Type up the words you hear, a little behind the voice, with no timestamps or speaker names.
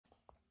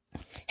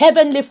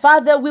Heavenly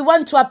Father, we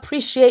want to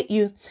appreciate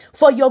you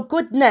for your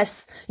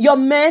goodness, your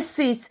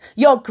mercies,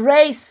 your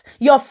grace,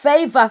 your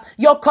favor,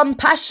 your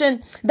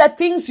compassion, the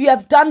things you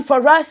have done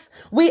for us.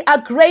 We are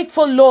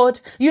grateful, Lord.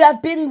 You have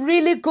been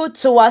really good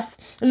to us.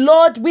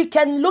 Lord, we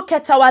can look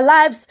at our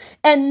lives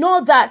and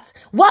know that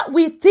what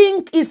we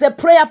think is a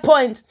prayer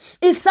point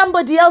is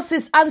somebody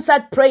else's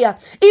answered prayer.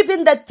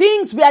 Even the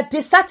things we are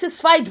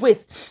dissatisfied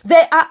with,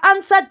 they are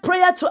answered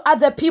prayer to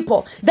other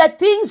people. The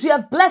things you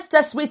have blessed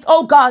us with,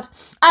 oh God,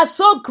 are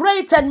so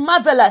great and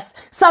marvelous.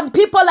 Some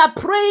people are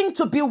praying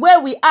to be where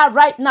we are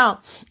right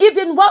now.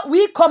 Even what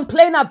we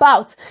complain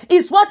about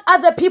is what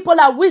other people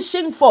are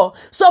wishing for.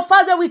 So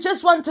Father, we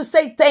just want to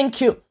say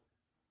thank you.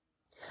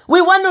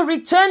 We want to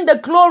return the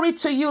glory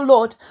to you,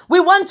 Lord. We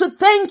want to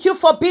thank you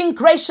for being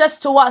gracious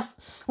to us.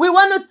 We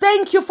want to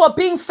thank you for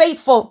being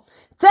faithful.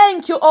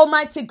 Thank you,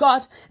 Almighty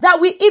God, that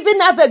we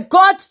even have a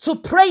God to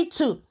pray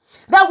to,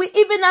 that we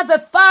even have a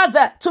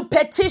Father to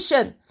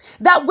petition,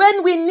 that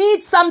when we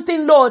need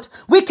something, Lord,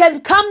 we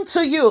can come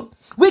to you.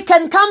 We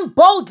can come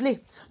boldly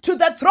to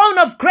the throne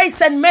of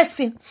grace and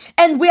mercy,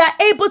 and we are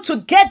able to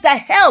get the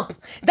help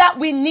that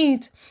we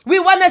need. We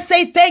want to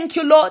say thank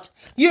you, Lord.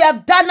 You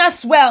have done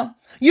us well.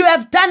 You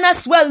have done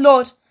us well,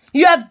 Lord.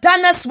 You have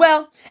done us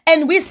well,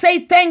 and we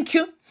say thank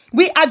you.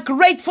 We are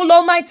grateful,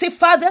 Almighty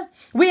Father.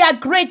 We are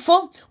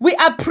grateful. We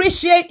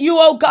appreciate you,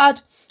 oh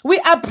God.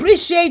 We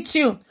appreciate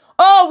you.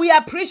 Oh, we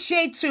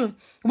appreciate you.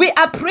 We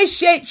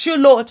appreciate you,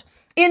 Lord.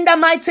 In the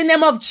mighty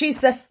name of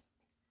Jesus.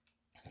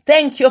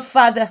 Thank you,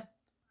 Father.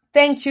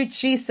 Thank you,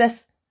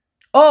 Jesus.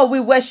 Oh, we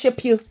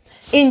worship you.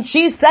 In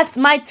Jesus'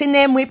 mighty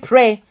name we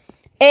pray.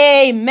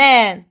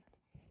 Amen.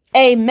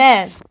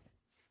 Amen.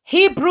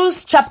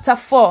 Hebrews chapter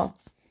 4.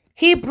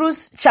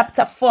 Hebrews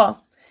chapter 4.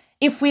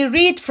 If we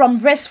read from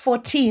verse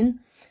 14,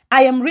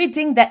 I am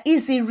reading the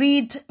easy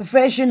read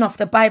version of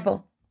the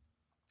Bible.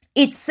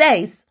 It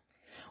says,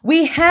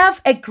 "We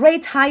have a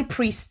great high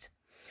priest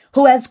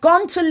who has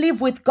gone to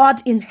live with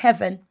God in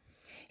heaven.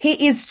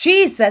 He is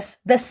Jesus,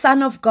 the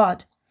Son of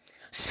God.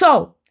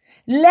 So,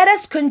 let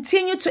us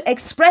continue to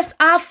express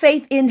our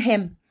faith in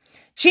him.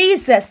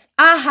 Jesus,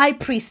 our high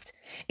priest,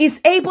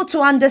 is able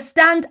to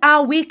understand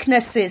our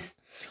weaknesses.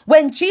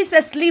 When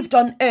Jesus lived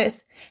on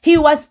earth, he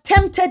was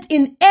tempted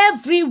in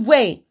every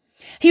way.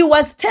 He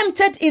was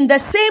tempted in the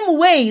same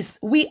ways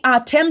we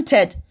are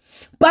tempted,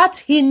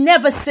 but he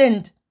never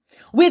sinned.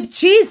 With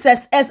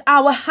Jesus as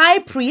our high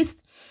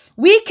priest,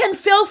 we can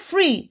feel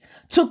free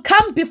to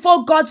come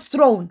before God's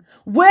throne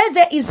where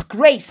there is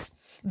grace.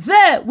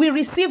 There we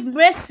receive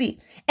mercy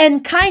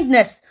and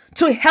kindness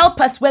to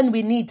help us when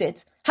we need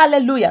it."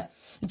 Hallelujah.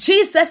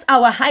 Jesus,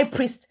 our high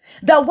priest,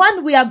 the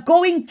one we are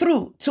going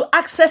through to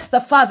access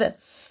the Father,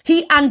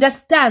 he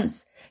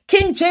understands.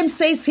 King James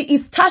says he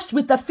is touched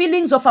with the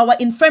feelings of our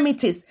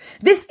infirmities.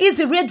 This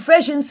easy read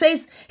version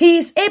says he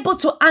is able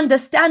to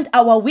understand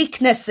our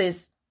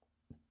weaknesses.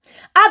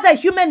 Other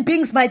human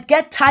beings might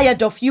get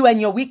tired of you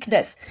and your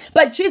weakness,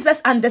 but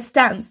Jesus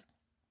understands.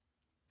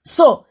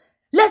 So,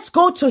 let's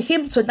go to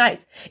him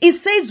tonight. It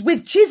says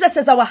with Jesus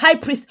as our high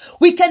priest,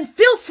 we can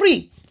feel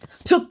free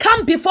to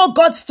come before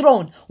God's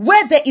throne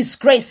where there is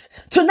grace.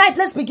 Tonight,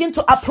 let's begin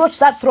to approach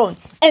that throne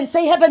and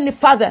say, Heavenly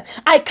Father,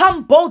 I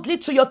come boldly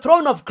to your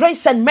throne of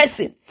grace and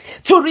mercy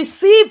to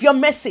receive your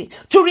mercy,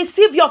 to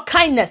receive your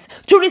kindness,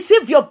 to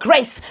receive your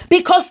grace.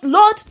 Because,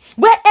 Lord,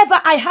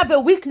 wherever I have a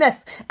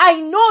weakness, I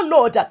know,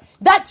 Lord,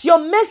 that your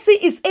mercy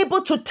is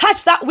able to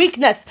touch that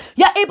weakness.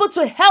 You're able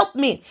to help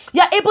me.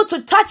 You're able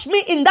to touch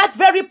me in that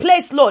very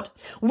place, Lord,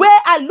 where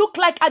I look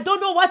like I don't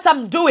know what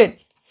I'm doing,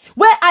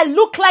 where I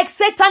look like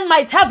Satan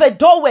might have a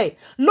doorway.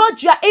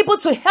 Lord, you are able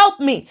to help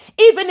me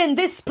even in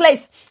this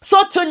place.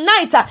 So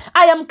tonight,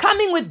 I am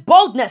coming with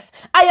boldness.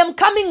 I am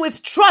coming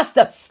with trust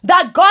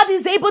that God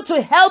is able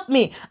to help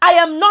me. I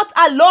am not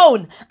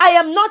alone. I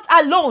am not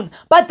alone,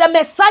 but the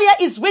Messiah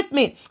is with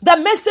me. The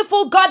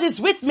merciful God is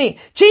with me.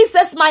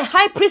 Jesus, my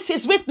high priest,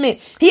 is with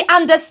me. He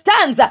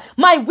understands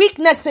my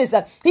weaknesses.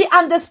 He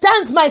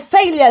understands my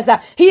failures.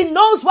 He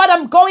knows what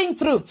I'm going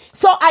through.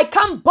 So I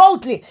come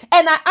boldly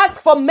and I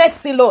ask for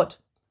mercy, Lord.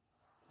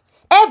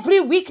 Every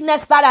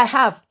weakness that I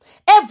have,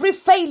 every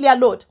failure,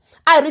 Lord,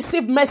 I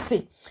receive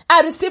mercy.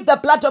 I receive the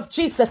blood of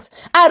Jesus.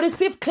 I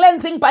receive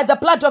cleansing by the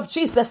blood of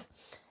Jesus.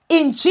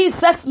 In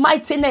Jesus'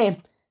 mighty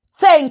name.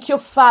 Thank you,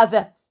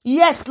 Father.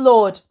 Yes,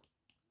 Lord.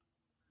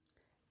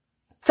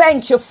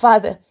 Thank you,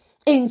 Father.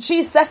 In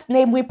Jesus'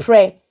 name we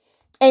pray.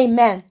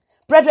 Amen.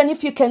 Brethren,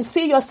 if you can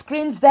see your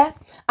screens there,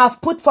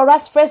 I've put for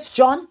us 1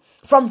 John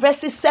from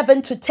verses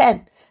 7 to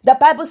 10. The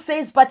Bible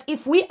says, but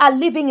if we are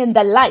living in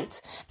the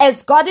light,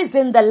 as God is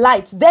in the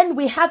light, then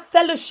we have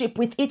fellowship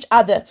with each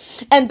other.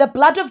 And the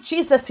blood of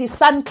Jesus, his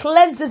son,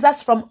 cleanses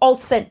us from all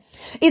sin.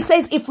 It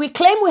says, if we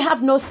claim we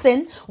have no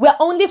sin, we're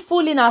only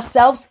fooling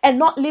ourselves and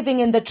not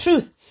living in the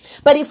truth.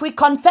 But if we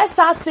confess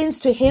our sins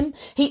to him,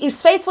 he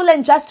is faithful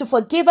and just to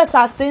forgive us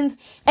our sins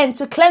and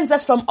to cleanse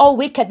us from all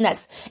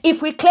wickedness.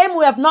 If we claim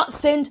we have not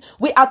sinned,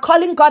 we are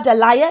calling God a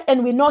liar,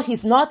 and we know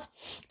he's not.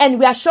 And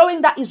we are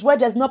showing that his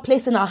word has no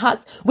place in our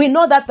hearts. We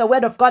know that the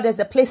word of God has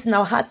a place in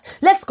our hearts.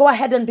 Let's go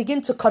ahead and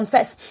begin to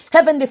confess.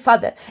 Heavenly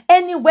Father,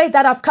 any way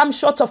that I've come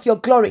short of your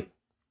glory,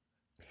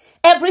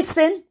 every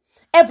sin,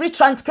 every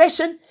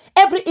transgression,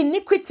 every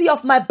iniquity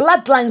of my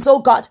bloodlines, oh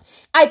God,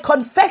 I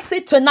confess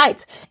it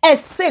tonight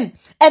as sin,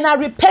 and I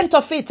repent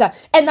of it,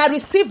 and I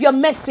receive your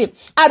mercy.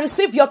 I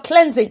receive your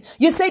cleansing.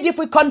 You said if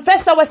we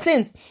confess our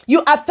sins,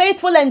 you are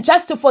faithful and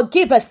just to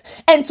forgive us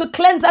and to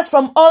cleanse us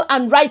from all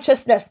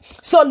unrighteousness.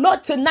 So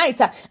Lord,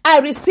 tonight I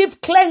receive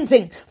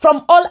cleansing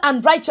from all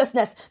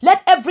unrighteousness.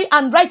 Let every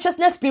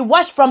unrighteousness be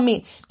washed from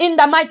me in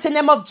the mighty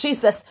name of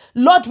Jesus.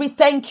 Lord, we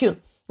thank you.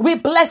 We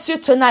bless you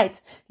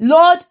tonight.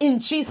 Lord,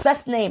 in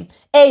Jesus' name,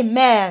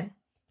 amen.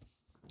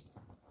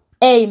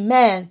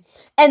 Amen.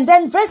 And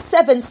then verse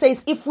 7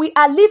 says, if we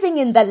are living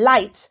in the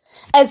light,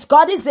 as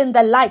God is in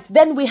the light,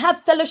 then we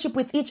have fellowship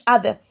with each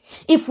other.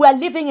 If we are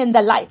living in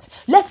the light,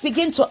 let's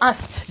begin to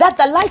ask that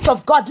the light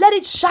of God, let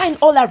it shine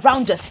all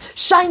around us,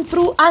 shine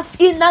through us,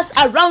 in us,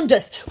 around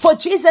us. For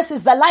Jesus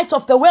is the light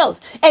of the world.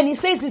 And he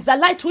says he's the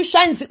light who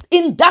shines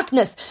in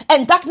darkness,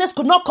 and darkness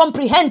could not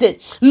comprehend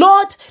it.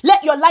 Lord,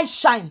 let your light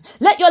shine.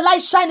 Let your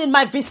light shine in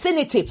my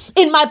vicinity,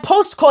 in my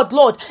postcode,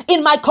 Lord,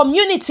 in my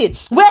community,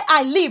 where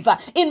I live,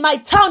 in my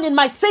town, in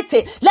my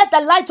city. Let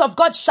the light of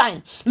God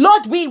shine.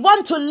 Lord, we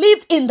want to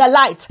live in the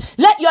light.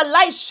 Let your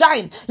light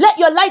shine. Let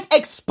your light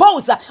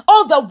expose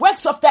all the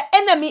works of the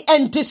enemy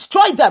and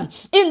destroy them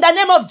in the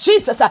name of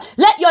Jesus.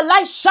 Let your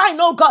light shine,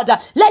 oh God.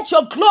 Let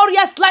your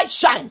glorious light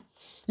shine.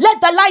 Let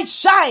the light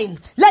shine.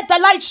 Let the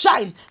light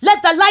shine.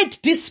 Let the light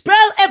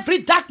dispel every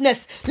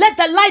darkness. Let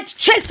the light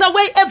chase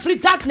away every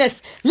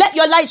darkness. Let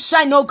your light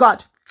shine, oh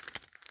God.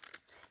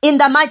 In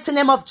the mighty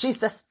name of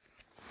Jesus.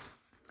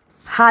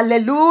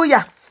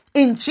 Hallelujah.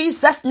 In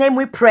Jesus' name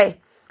we pray.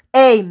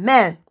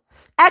 Amen.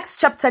 Acts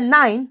chapter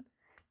 9.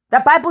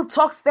 The Bible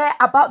talks there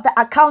about the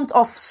account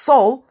of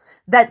Saul,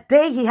 that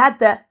day he had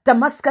the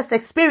Damascus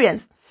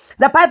experience.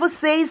 The Bible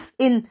says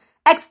in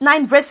Acts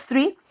 9 verse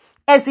 3,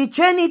 as he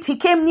journeyed, he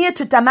came near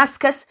to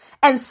Damascus,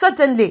 and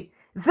suddenly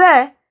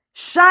there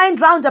shined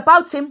round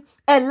about him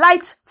a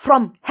light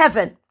from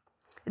heaven.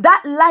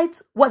 That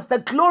light was the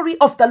glory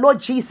of the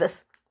Lord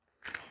Jesus.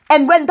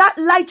 And when that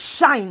light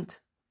shined,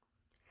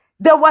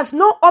 there was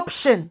no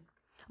option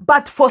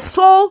but for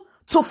Saul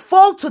to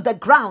fall to the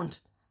ground.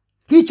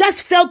 He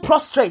just fell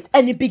prostrate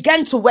and he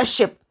began to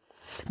worship.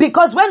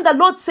 Because when the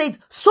Lord said,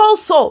 Saul,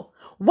 Saul,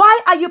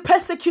 why are you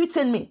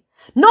persecuting me?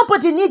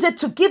 Nobody needed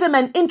to give him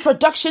an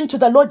introduction to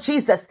the Lord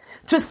Jesus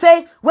to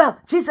say, well,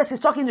 Jesus is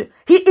talking to you.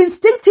 He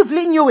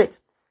instinctively knew it.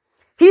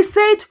 He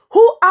said,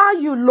 who are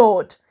you,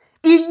 Lord?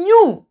 He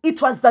knew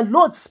it was the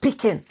Lord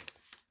speaking.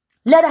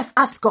 Let us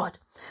ask God,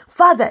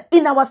 Father,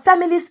 in our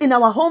families, in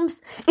our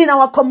homes, in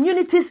our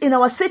communities, in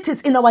our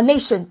cities, in our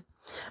nations,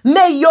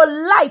 may your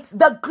light,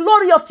 the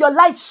glory of your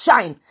light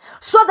shine,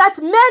 so that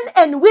men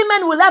and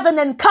women will have an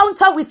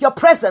encounter with your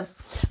presence.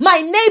 My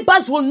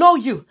neighbors will know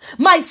you.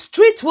 My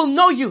street will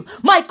know you.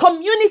 My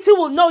community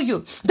will know you.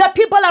 The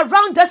people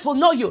around us will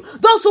know you.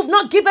 Those who've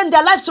not given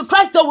their lives to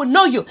Christ, they will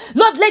know you.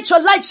 Lord, let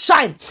your light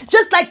shine.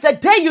 Just like the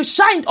day you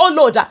shined, oh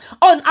Lord,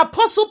 on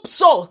Apostle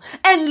Saul.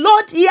 And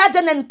Lord, he had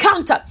an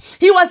encounter.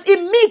 He was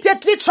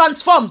immediately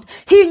transformed.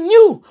 He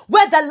knew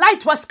where the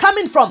light was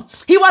coming from.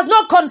 He was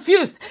not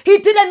confused. He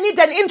didn't need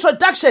an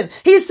introduction.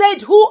 He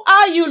said, who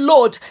are you,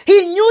 Lord?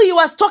 He knew he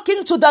was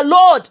talking to the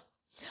Lord.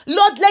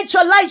 Lord, let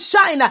your light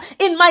shine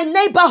in my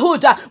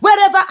neighborhood,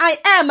 wherever I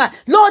am.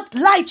 Lord,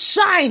 light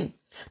shine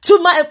to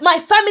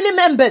my family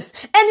members,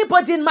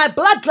 anybody in my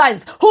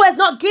bloodlines who has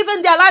not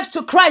given their lives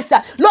to Christ.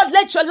 Lord,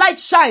 let your light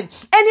shine.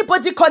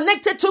 Anybody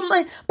connected to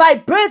me by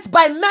birth,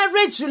 by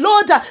marriage,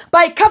 Lord,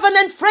 by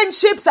covenant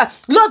friendships,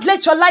 Lord,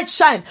 let your light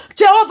shine.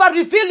 Jehovah,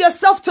 reveal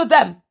yourself to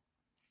them.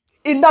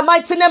 In the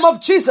mighty name of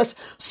Jesus.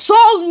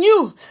 Saul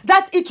knew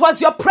that it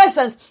was your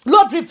presence.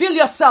 Lord, reveal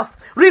yourself.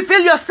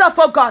 Reveal yourself,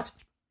 oh God.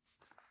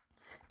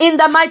 In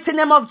the mighty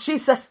name of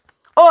Jesus.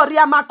 Oh,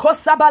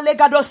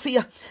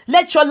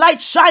 let your light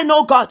shine,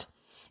 oh God.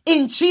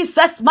 In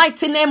Jesus'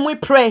 mighty name we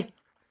pray.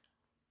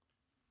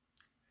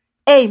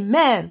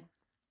 Amen.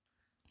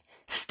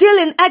 Still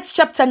in Acts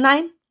chapter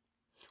 9,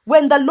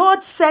 when the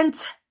Lord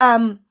sent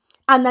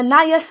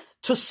Ananias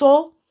to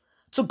Saul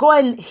to go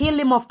and heal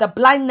him of the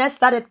blindness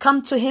that had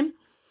come to him,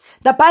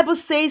 the Bible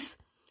says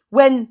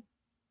when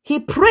he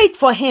prayed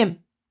for him,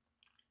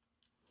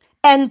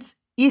 and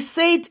he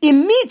said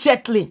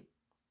immediately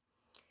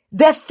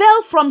there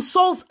fell from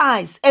Saul's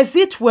eyes, as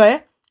it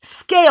were,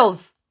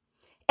 scales,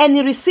 and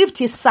he received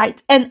his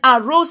sight and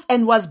arose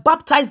and was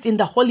baptized in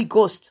the Holy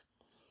Ghost.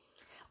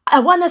 I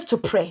want us to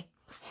pray.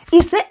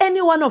 Is there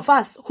any one of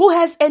us who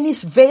has any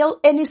veil,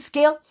 any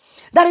scale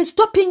that is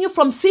stopping you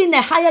from seeing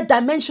a higher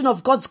dimension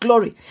of God's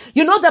glory?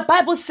 You know, the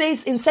Bible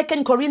says in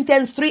 2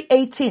 Corinthians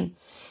 3:18,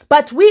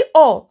 but we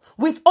all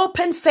with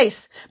open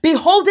face,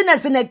 beholding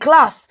as in a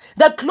glass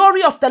the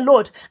glory of the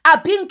Lord,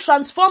 are being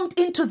transformed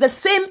into the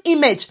same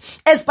image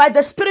as by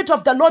the Spirit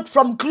of the Lord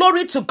from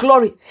glory to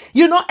glory.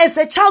 You know, as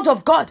a child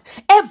of God,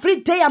 every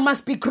day I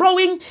must be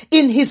growing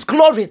in His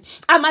glory.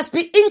 I must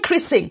be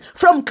increasing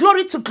from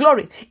glory to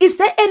glory. Is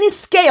there any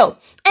scale,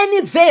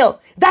 any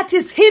veil that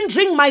is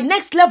hindering my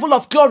next level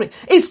of glory,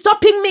 is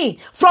stopping me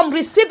from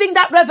receiving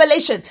that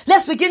revelation?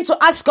 Let's begin to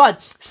ask God.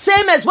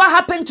 Same as what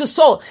happened to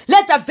Saul.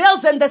 Let the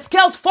veils and the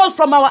scales fall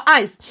from our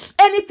eyes.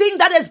 Anything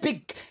that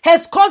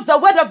has caused the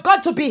word of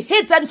God to be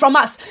hidden from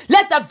us,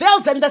 let the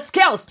veils and the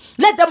scales,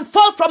 let them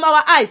fall from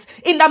our eyes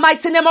in the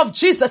mighty name of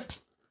Jesus.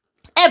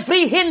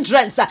 Every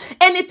hindrance,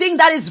 anything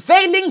that is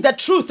veiling the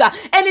truth, that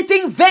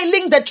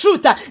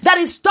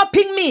is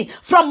stopping me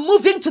from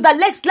moving to the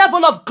next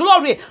level of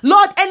glory.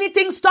 Lord,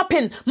 anything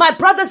stopping my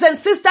brothers and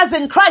sisters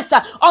in Christ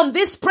on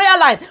this prayer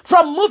line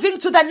from moving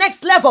to the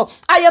next level,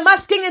 I am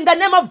asking in the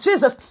name of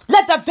Jesus,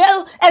 let the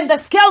veil and the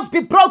scales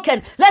be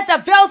broken. Let the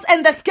veils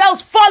and the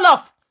scales fall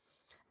off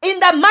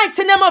in the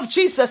mighty name of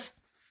Jesus.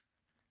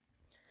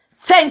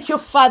 Thank you,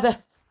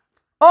 Father.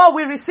 Oh,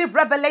 we receive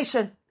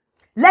revelation.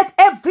 Let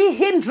every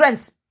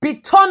hindrance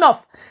be torn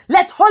off.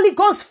 Let Holy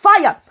Ghost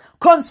fire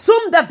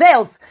consume the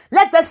veils.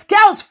 Let the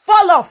scales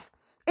fall off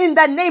in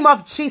the name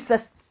of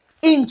Jesus.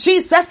 In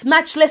Jesus'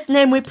 matchless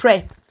name we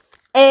pray.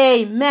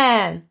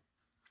 Amen.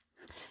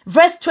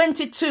 Verse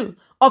 22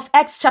 of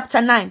Acts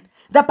chapter 9.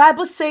 The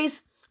Bible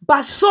says,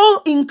 but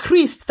Saul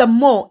increased the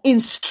more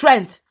in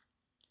strength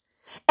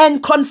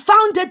and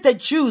confounded the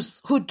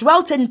Jews who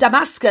dwelt in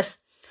Damascus,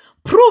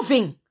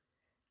 proving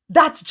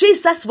that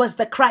Jesus was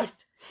the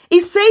Christ.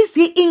 It says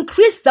he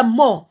increased the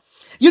more.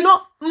 You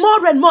know,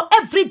 more and more.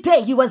 Every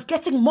day he was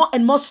getting more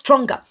and more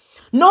stronger.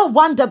 No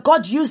wonder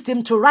God used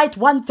him to write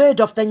 1/3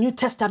 of the New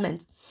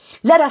Testament.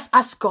 Let us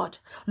ask God,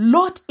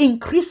 Lord,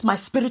 increase my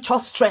spiritual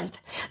strength.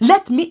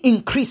 Let me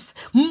increase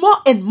more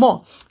and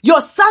more.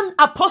 Your son,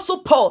 Apostle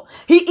Paul,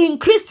 he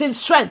increased in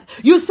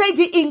strength. You said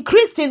he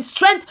increased in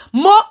strength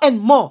more and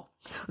more.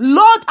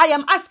 Lord, I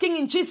am asking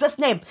in Jesus'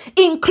 name,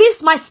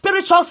 increase my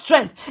spiritual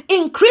strength.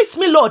 Increase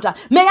me, Lord.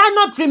 May I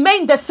not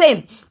remain the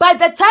same. By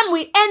the time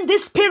we end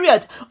this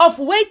period of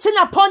waiting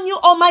upon you,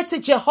 Almighty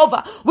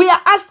Jehovah, we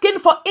are asking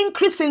for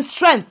increase in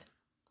strength.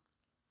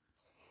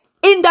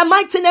 In the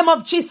mighty name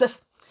of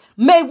Jesus,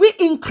 may we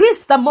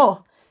increase the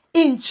more.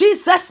 In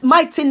Jesus'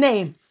 mighty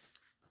name.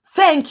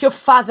 Thank you,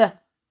 Father.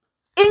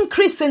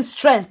 Increase in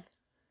strength.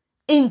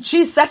 In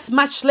Jesus'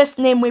 matchless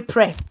name we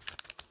pray.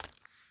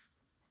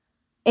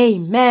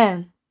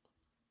 Amen.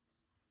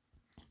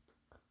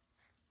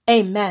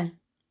 Amen.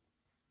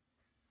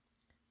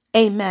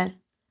 Amen.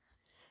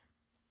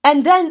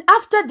 And then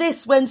after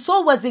this, when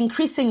Saul was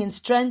increasing in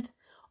strength,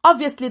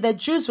 obviously the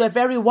Jews were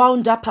very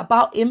wound up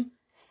about him.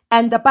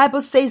 And the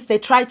Bible says they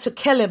tried to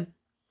kill him.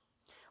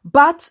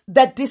 But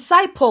the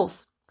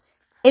disciples,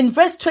 in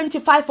verse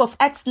 25 of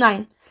Acts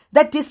 9,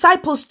 the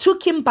disciples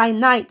took him by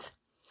night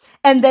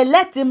and they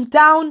let him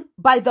down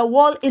by the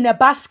wall in a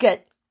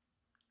basket.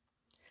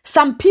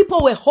 Some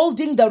people were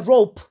holding the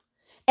rope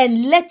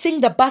and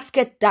letting the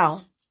basket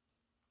down.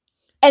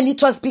 And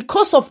it was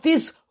because of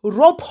these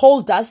rope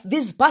holders,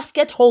 these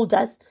basket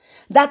holders,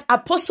 that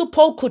Apostle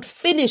Paul could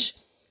finish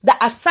the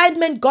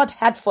assignment God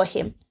had for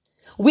him.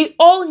 We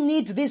all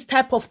need this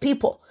type of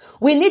people.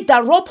 We need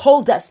the rope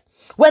holders.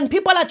 When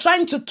people are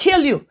trying to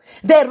kill you,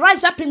 they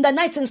rise up in the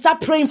night and start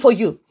praying for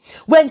you.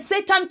 When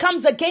Satan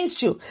comes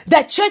against you,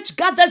 the church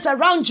gathers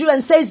around you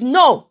and says,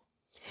 no.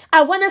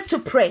 I want us to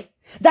pray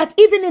that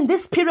even in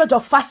this period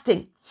of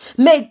fasting,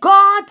 may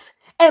God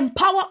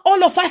empower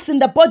all of us in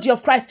the body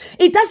of Christ.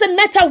 It doesn't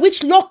matter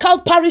which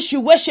local parish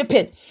you worship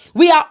in.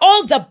 We are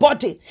all the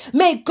body.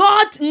 May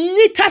God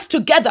knit us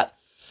together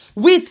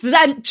with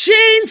the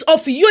chains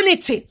of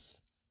unity.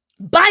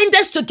 Bind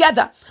us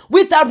together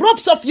with the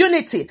ropes of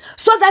unity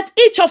so that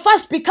each of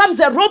us becomes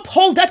a rope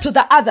holder to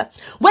the other.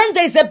 When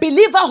there's a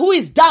believer who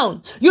is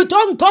down, you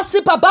don't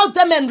gossip about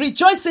them and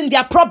rejoice in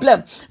their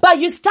problem, but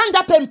you stand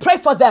up and pray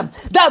for them.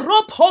 The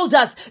rope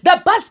holders,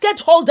 the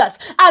basket holders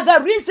are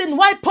the reason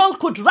why Paul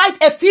could write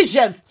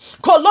Ephesians,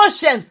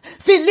 Colossians,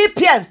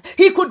 Philippians.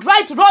 He could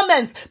write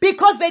Romans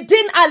because they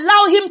didn't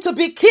allow him to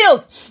be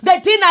killed. They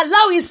didn't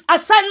allow his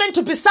assignment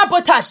to be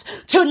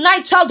sabotaged.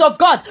 Tonight, child of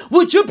God,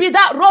 would you be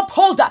that rope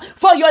holder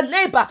for your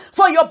neighbor,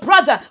 for your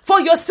brother, for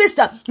your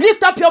sister?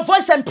 Lift up your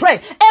voice and pray.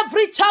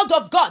 Every child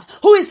of God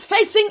who is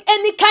facing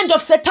any kind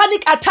of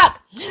satanic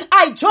attack,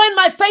 I join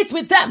my faith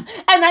with them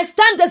and I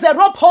stand as a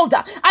rope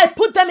holder. I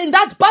put them in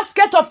that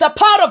basket of the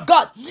power of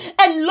God.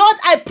 And Lord,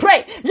 I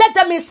pray, let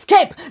them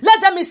escape.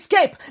 Let them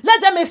escape. Let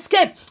them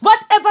escape.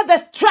 Whatever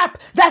the trap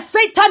that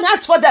Satan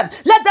has for them,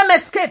 let them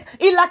escape.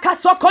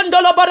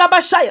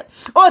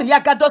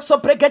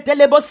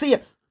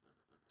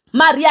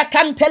 Maria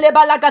Cantele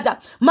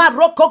Balagada,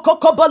 Maroko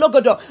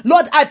Bologodo.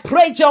 Lord, I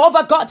pray,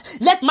 Jehovah God,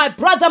 let my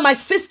brother, my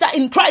sister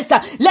in Christ,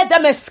 let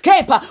them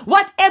escape.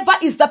 Whatever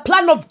is the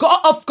plan of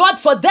God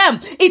for them,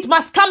 it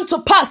must come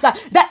to pass.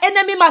 The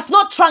enemy must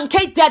not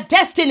truncate their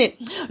destiny.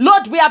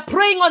 Lord, we are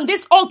praying on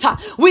this altar.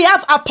 We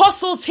have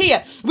apostles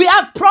here. We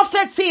have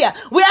prophets here.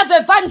 We have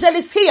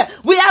evangelists here.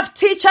 We have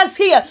teachers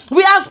here.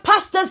 We have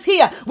pastors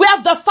here. We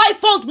have the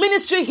fivefold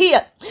ministry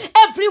here.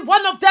 Every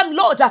one of them,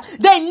 Lord,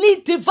 they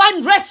need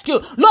divine rescue.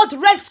 Lord,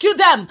 rescue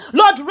them.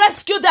 Lord,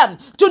 rescue them.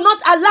 Do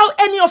not allow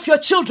any of your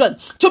children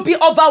to be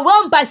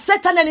overwhelmed by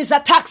Satan and his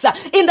attacks.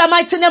 In the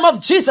mighty name of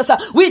Jesus,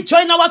 we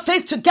join our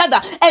faith together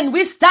and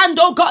we stand,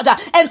 oh God,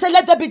 and say,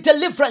 let there be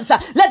deliverance.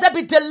 Let there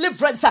be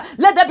deliverance.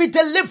 Let there be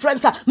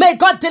deliverance. May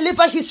God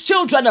deliver his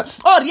children. We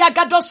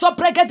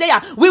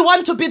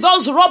want to be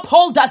those rope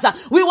holders.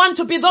 We want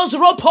to be those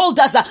rope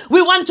holders.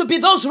 We want to be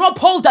those rope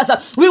holders.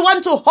 We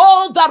want to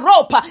hold the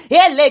rope.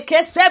 In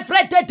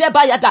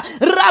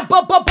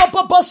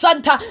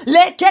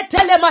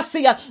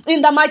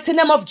the mighty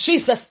name of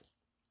Jesus.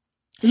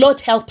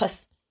 Lord, help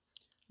us.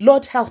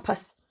 Lord, help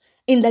us.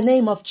 In the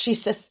name of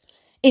Jesus.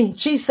 In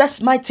Jesus'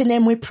 mighty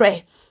name we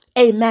pray.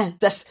 Amen.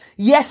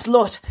 Yes,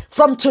 Lord.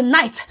 From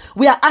tonight,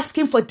 we are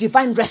asking for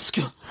divine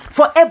rescue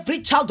for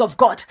every child of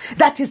God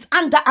that is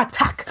under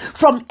attack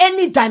from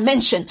any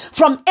dimension,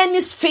 from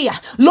any sphere.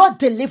 Lord,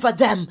 deliver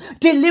them.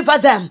 Deliver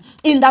them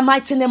in the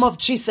mighty name of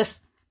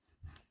Jesus.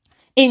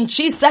 In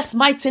Jesus'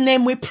 mighty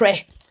name we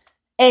pray.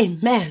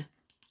 Amen.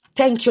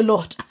 Thank you,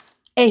 Lord.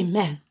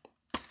 Amen.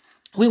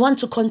 We want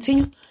to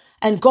continue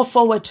and go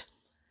forward.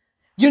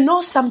 You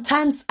know,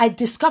 sometimes I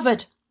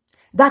discovered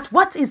that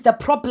what is the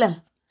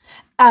problem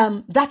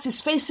that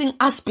is facing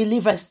us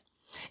believers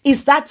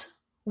is that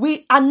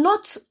we are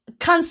not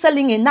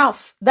canceling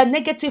enough the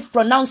negative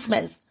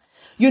pronouncements.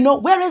 You know,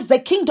 whereas the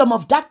kingdom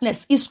of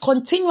darkness is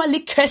continually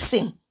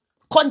cursing.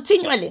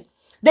 Continually.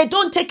 They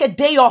don't take a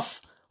day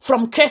off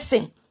from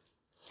cursing.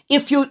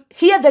 If you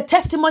hear the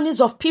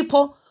testimonies of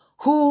people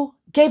who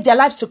gave their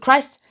lives to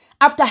Christ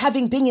after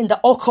having been in the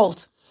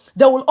occult,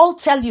 they will all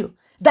tell you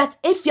that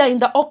if you're in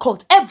the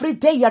occult, every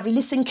day you're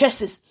releasing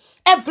curses.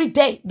 Every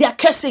day they are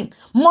cursing.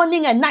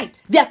 Morning and night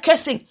they are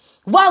cursing.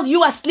 While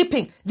you are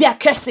sleeping, they are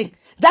cursing.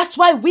 That's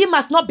why we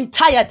must not be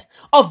tired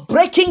of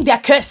breaking their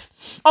curse,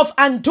 of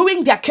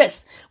undoing their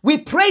curse. We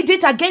prayed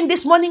it again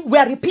this morning. We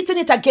are repeating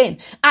it again.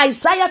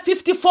 Isaiah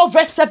 54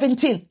 verse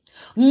 17.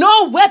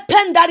 No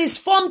weapon that is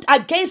formed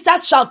against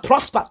us shall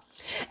prosper.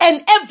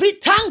 And every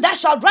tongue that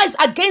shall rise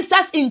against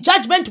us in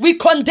judgment, we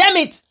condemn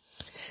it.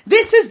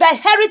 This is the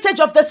heritage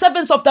of the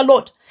servants of the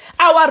Lord.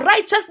 Our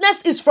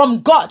righteousness is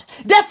from God.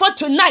 Therefore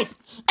tonight,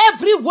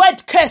 every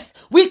word curse,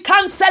 we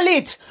cancel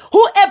it.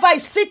 Whoever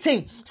is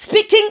sitting,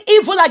 speaking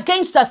evil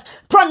against us,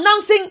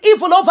 pronouncing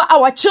evil over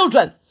our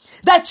children,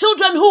 the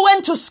children who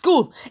went to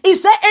school,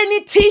 is there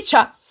any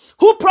teacher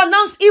who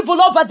pronounced evil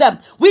over them?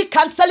 We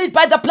cancel it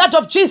by the blood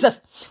of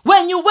Jesus.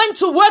 When you went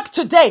to work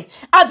today,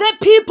 are there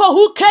people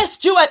who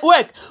cursed you at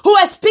work, who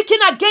are speaking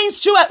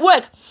against you at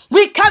work?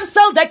 We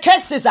cancel the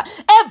curses.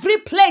 Every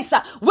place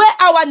where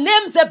our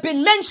names have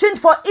been mentioned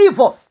for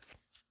evil,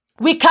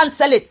 we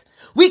cancel it.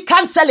 We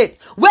cancel it.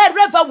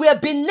 Wherever we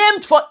have been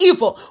named for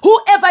evil,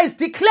 whoever is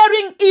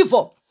declaring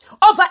evil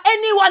over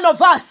any one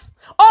of us,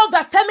 all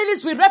the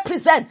families we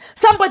represent.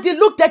 Somebody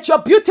looked at your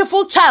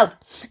beautiful child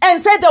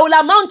and said they will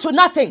amount to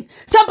nothing.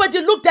 Somebody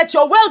looked at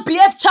your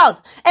well-behaved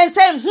child and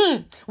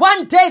said,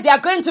 one day they are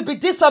going to be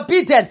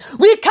disobedient.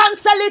 We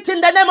cancel it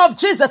in the name of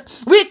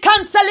Jesus. We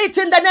cancel it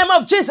in the name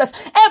of Jesus.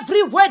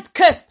 Every word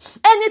curse,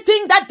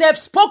 anything that they've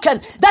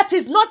spoken that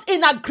is not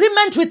in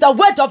agreement with the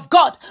word of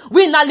God,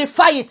 we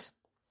nullify it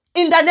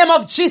in the name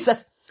of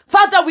Jesus.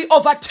 Father, we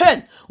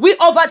overturn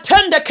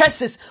the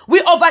curses.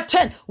 We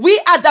overturn. We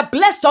are the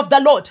blessed of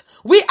the Lord.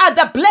 We are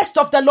the blessed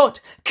of the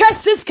Lord.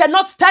 Curses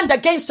cannot stand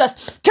against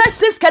us.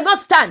 Curses cannot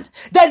stand.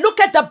 They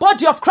look at the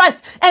body of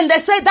Christ and they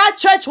say that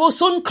church will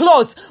soon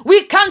close.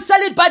 We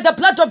cancel it by the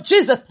blood of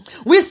Jesus.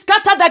 We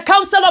scatter the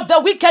counsel of the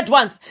wicked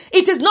ones.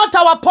 It is not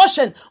our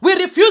portion. We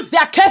refuse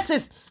their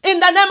curses. In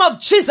the name of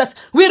Jesus,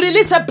 we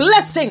release a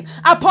blessing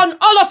upon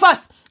all of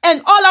us and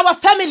all our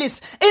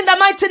families in the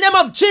mighty name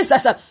of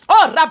Jesus.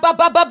 Oh,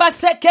 rabababa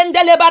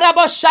sekendele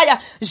baraboshaya,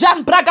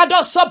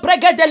 jambragado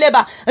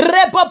sobregedeleba,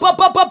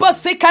 rebobobobo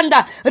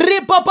sikanda,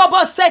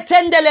 ribobobo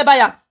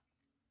setendelebaya.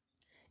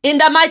 In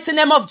the mighty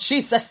name of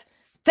Jesus.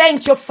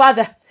 Thank you,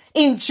 Father.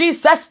 In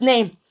Jesus'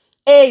 name,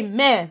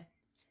 amen.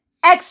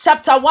 Acts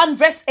chapter 1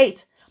 verse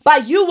 8.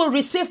 But you will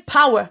receive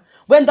power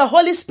when the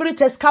Holy Spirit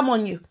has come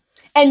on you.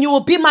 And you will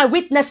be my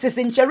witnesses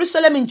in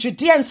Jerusalem, in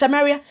Judea and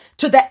Samaria,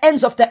 to the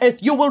ends of the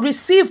earth. You will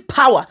receive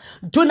power,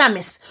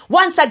 dunamis.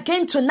 Once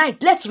again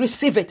tonight, let's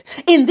receive it.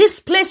 In this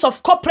place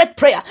of corporate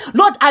prayer,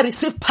 Lord, I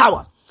receive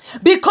power.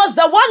 Because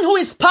the one who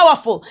is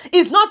powerful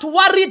is not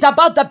worried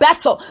about the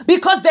battle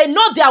because they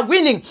know they are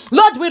winning.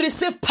 Lord, we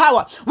receive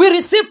power. We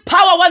receive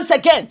power once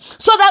again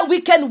so that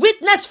we can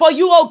witness for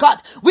you, oh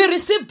God. We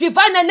receive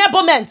divine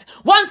enablement.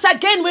 Once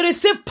again, we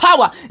receive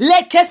power.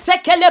 There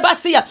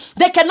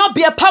cannot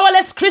be a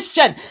powerless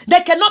Christian.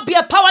 There cannot be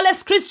a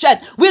powerless Christian.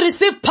 We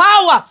receive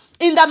power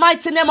in the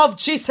mighty name of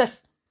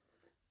Jesus.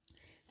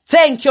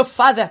 Thank you,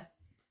 Father.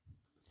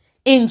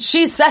 In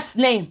Jesus'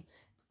 name,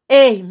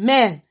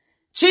 amen.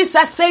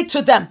 Jesus said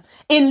to them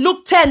in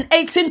Luke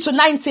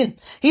 10:18-19,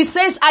 he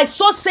says, I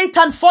saw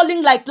Satan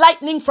falling like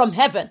lightning from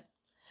heaven.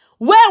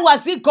 Where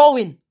was he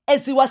going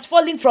as he was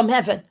falling from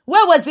heaven?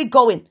 Where was he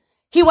going?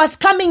 He was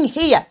coming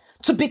here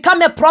to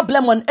become a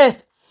problem on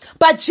earth.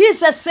 But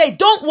Jesus said,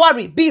 don't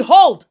worry.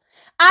 Behold,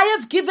 I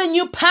have given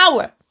you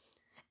power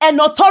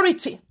and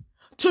authority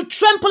to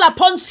trample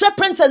upon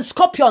serpents and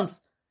scorpions.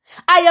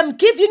 I am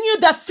giving you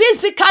the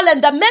physical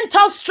and the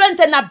mental strength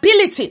and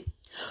ability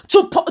to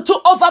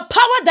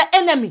overpower the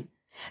enemy.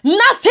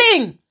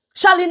 Nothing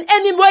shall in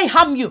any way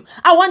harm you.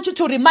 I want you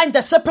to remind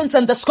the serpents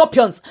and the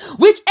scorpions,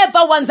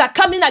 whichever ones are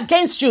coming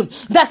against you,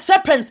 the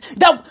serpents,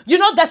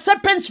 the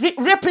serpents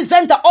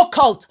represent the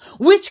occult,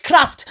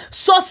 witchcraft,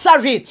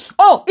 sorcery,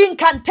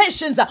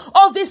 incantations,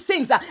 all these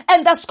things,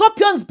 and the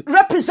scorpions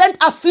represent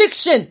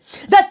affliction,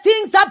 the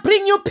things that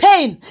bring you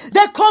pain,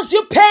 they cause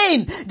you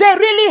pain, they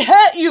really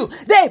hurt you,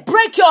 they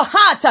break your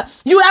heart.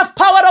 You have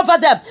power over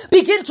them.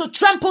 Begin to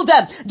trample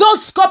them.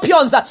 Those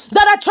scorpions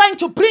that are trying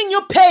to bring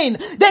you pain,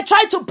 they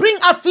try to bring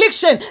affliction.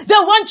 They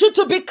want you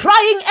to be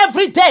crying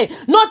every day,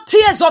 not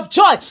tears of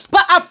joy,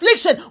 but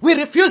affliction. We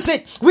refuse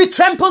it. We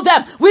trample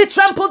them. We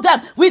trample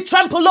them. We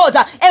trample, Lord,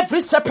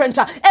 every serpent,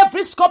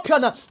 every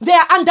scorpion, they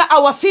are under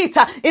our feet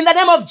in the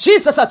name of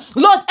Jesus.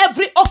 Lord,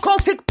 every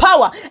occultic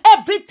power,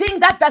 everything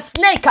that the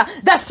snake,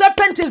 the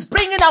serpent is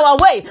bringing our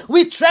way,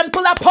 we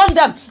trample upon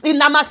them. In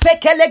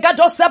Namaseke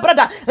legadosa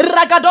brada,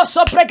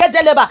 ragadoso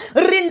pregadeleba,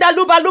 rinda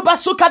luba luba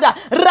sukada,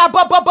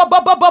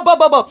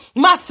 rabobobobobobobobo,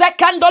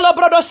 masekandolo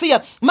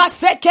brodosia,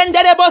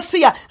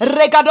 masekenderebosia,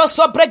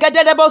 regadoso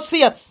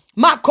pregadelebosia.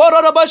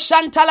 Makororobo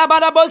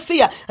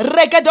shantalabarabosia,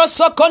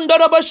 regadoso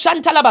kondorobo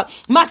shantalaba,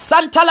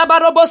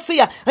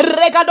 masantalabarobosia,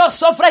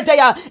 regadoso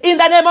fredeya. In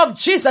the name of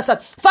Jesus,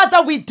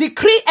 Father, we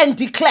decree and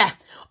declare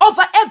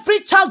over every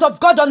child of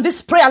God on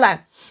this prayer line,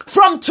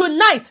 from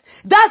tonight,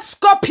 that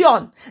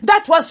scorpion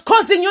that was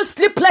causing you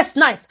sleepless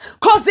nights,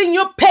 causing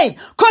you pain,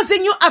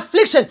 causing you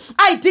affliction,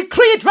 I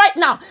decree it right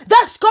now.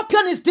 That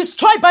scorpion is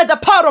destroyed by the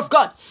power of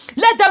God.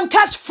 Let them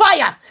catch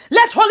fire.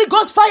 Let Holy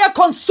Ghost fire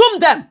consume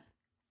them.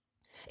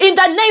 In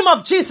the name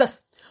of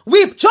Jesus,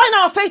 we join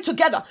our faith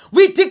together.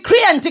 We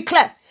decree and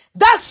declare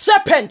that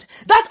serpent,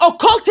 that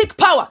occultic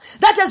power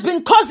that has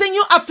been causing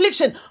you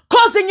affliction,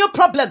 causing you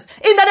problems,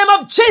 in the name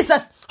of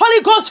Jesus,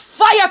 Holy Ghost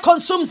fire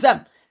consumes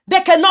them. They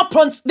cannot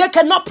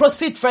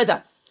proceed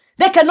further.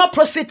 They cannot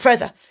proceed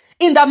further.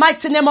 In the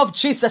mighty name of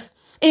Jesus.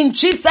 In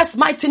Jesus'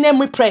 mighty name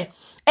we pray.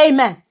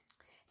 Amen.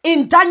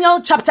 In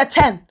Daniel chapter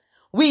 10,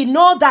 we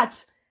know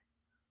that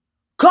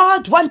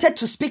God wanted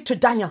to speak to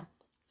Daniel.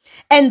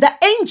 And the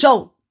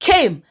angel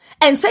came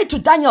and said to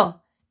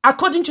Daniel,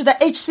 according to the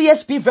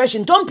HCSB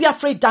version, don't be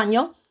afraid,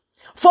 Daniel.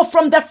 For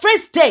from the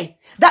first day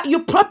that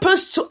you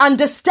purposed to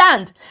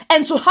understand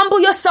and to humble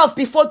yourself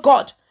before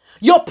God,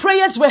 your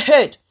prayers were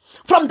heard.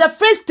 From the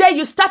first day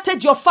you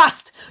started your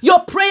fast, your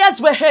prayers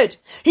were heard.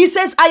 He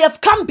says, I have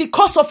come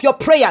because of your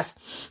prayers.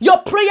 Your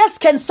prayers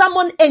can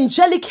summon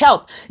angelic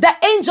help. The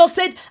angel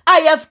said, I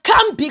have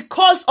come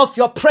because of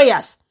your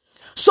prayers.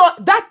 So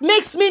that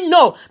makes me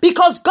know,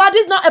 because God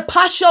is not a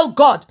partial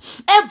God.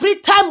 Every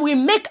time we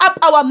make up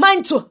our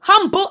mind to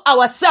humble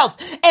ourselves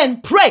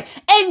and pray,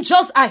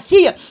 angels are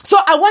here.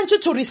 So I want you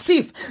to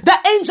receive the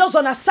angels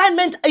on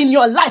assignment in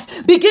your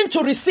life. Begin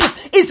to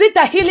receive. Is it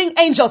the healing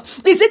angels?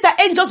 Is it the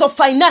angels of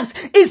finance?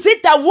 Is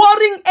it the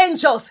warring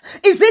angels?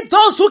 Is it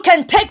those who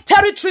can take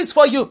territories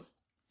for you?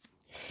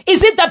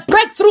 Is it the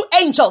breakthrough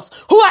angels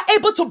who are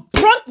able to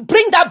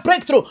bring that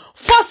breakthrough,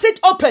 force it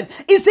open?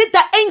 Is it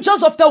the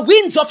angels of the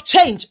winds of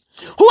change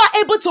who are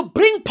able to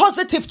bring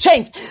positive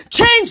change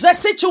the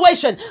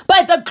situation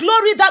by the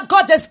glory that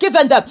God has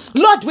given them?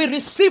 Lord, we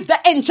receive the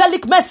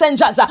angelic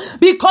messengers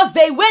because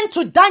they went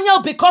to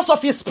Daniel because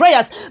of his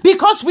prayers,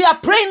 because we are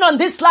praying on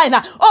this line.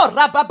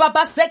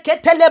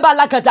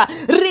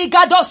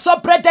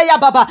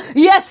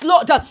 Yes,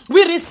 Lord,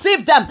 we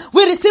receive them.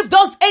 We receive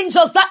those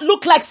angels that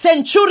look like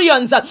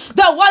centurions,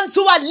 the ones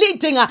who are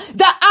leading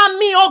the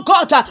army, oh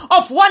God,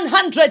 of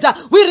 100.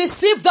 We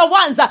receive the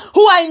ones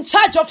who are in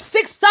charge of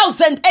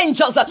 6,000 angels.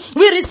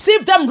 We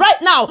receive them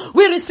right now.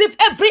 We receive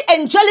every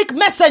angelic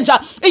messenger.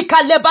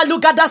 I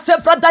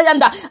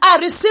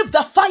receive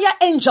the fire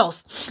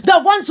angels, the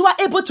ones who are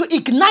able to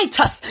ignite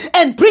us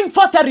and bring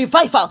forth a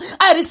revival.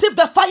 I receive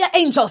the fire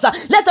angels.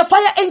 Let the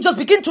fire angels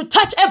begin to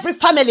touch every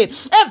family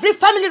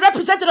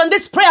represented on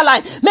this prayer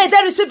line. May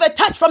they receive a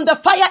touch from the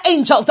fire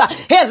angels.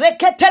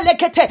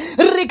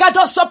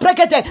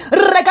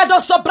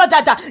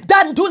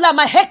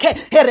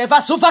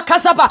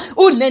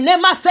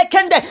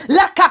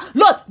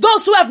 Lord,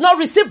 Those who have not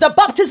received the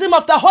baptism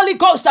of the Holy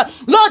Ghost,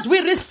 Lord,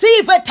 we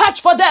receive a touch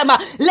for them.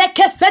 Let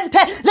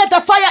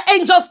the fire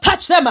angels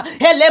touch them.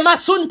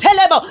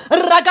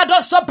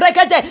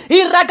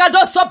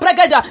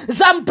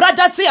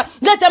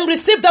 Let them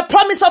receive the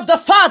promise of the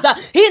Father.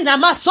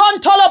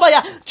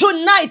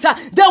 Tonight,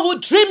 they will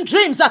dream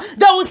dreams.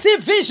 They will see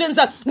visions.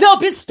 They will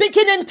be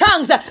speaking in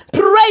tongues,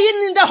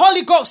 praying in the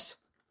Holy Ghost.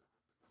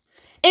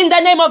 In the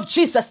name of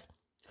Jesus,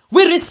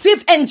 we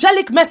receive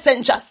angelic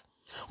messengers.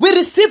 We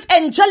receive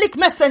angelic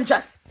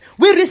messengers.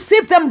 We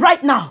receive them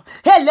right now.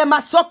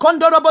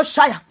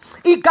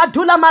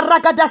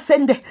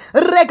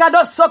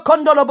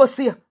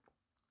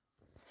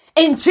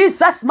 In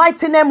Jesus'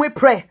 mighty name we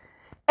pray.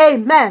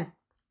 Amen.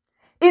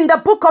 In the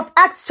book of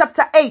Acts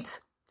chapter 8,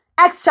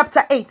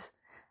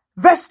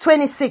 verse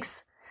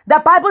 26,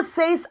 the Bible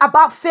says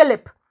about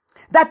Philip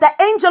that the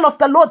angel of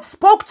the Lord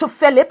spoke to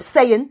Philip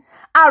saying,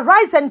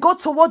 arise and go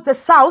toward the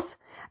south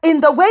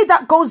in the way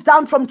that goes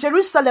down from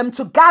Jerusalem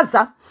to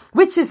Gaza,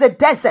 which is a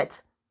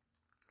desert.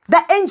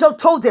 The angel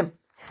told him.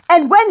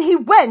 And when he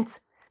went,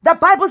 the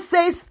Bible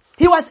says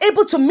he was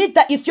able to meet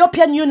the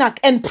Ethiopian eunuch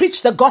and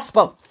preach the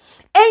gospel.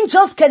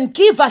 Angels can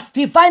give us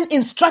divine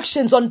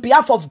instructions on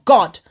behalf of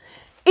God.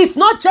 It's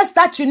not just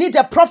that you need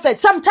a prophet.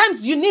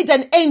 Sometimes you need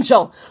an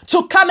angel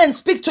to come and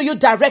speak to you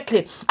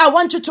directly. I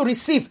want you to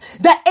receive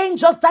the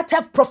angels that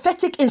have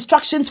prophetic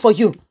instructions for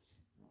you.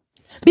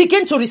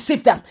 Begin to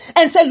receive them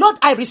and say, Lord,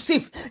 I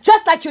receive.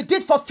 Just like you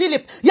did for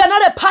Philip. You're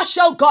not a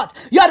partial God.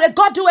 You're a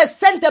God who has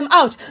sent them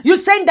out. You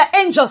send the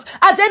angels.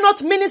 Are they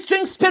not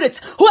ministering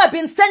spirits who have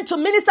been sent to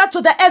minister to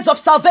the heirs of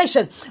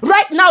salvation?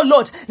 Right now,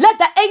 Lord, let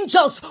the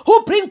angels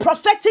who bring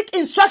prophetic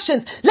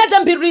instructions, let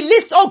them be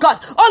released, oh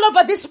God, all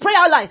over this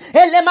prayer line.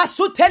 Let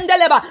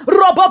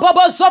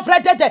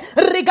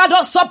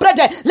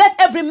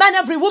every man,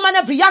 every woman,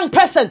 every young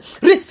person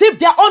receive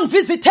their own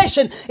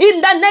visitation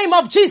in the name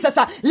of Jesus.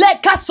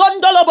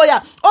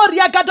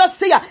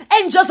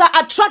 Angels are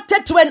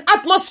attracted to an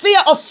atmosphere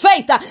of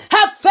faith.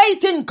 Have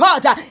faith in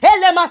God.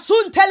 In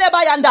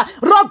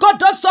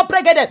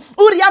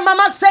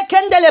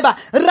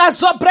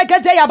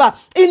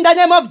the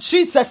name of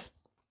Jesus.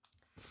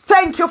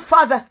 Thank you,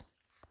 Father.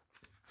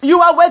 You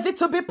are worthy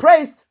to be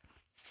praised.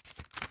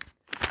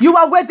 You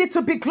are worthy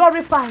to be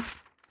glorified.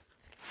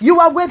 You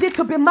are worthy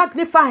to be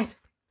magnified.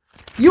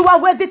 You are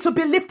worthy to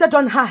be lifted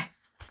on high.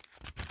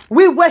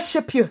 We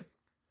worship you.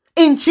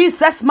 In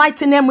Jesus'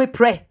 mighty name we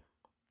pray.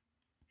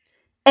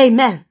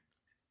 Amen.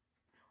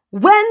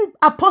 When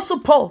Apostle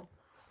Paul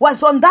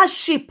was on that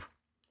ship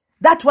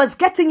that was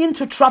getting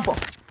into trouble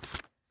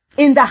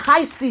in the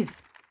high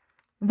seas,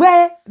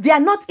 where they are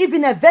not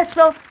even a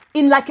vessel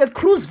in like a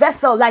cruise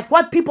vessel, like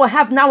what people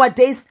have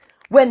nowadays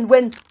when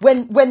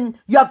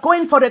you're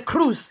going for a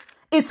cruise.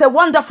 It's a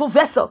wonderful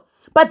vessel.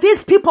 But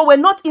these people were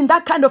not in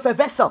that kind of a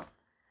vessel.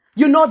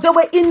 You know, they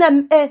were in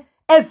a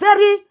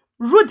very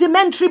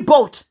rudimentary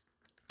boat.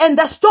 And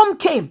the storm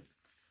came.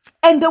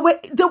 And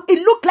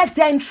it looked like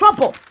they're in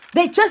trouble.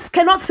 They just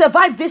cannot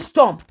survive this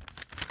storm.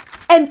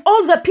 And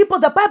all the people,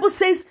 the Bible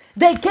says,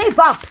 they gave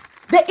up.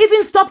 They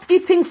even stopped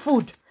eating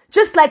food.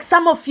 Just like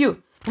some of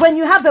you, when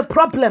you have a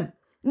problem,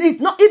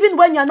 it's not even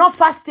when you're not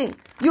fasting,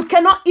 you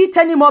cannot eat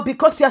anymore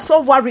because you're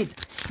so worried.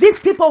 These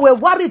people were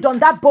worried on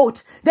that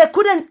boat. They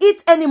couldn't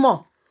eat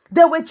anymore.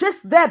 They were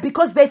just there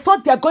because they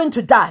thought they're going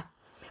to die.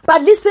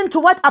 But listen to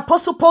what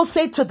Apostle Paul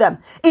said to them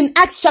in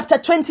Acts chapter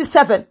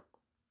 27.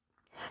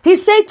 He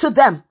said to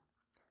them,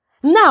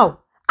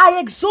 now I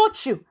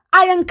exhort you,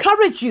 I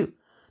encourage you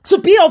to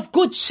be of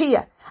good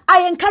cheer.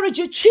 I encourage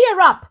you, cheer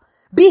up,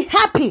 be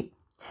happy.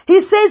 He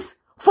says,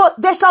 for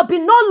there shall be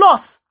no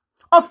loss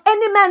of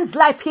any man's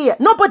life here.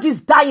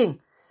 Nobody's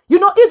dying. You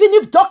know, even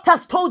if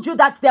doctors told you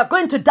that they're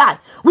going to die,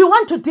 we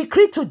want to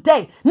decree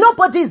today,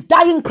 nobody is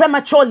dying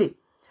prematurely.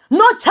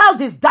 No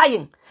child is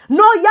dying.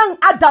 No young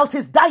adult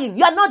is dying.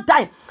 You are not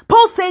dying.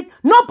 Paul said,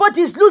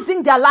 nobody is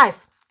losing their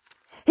life.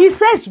 He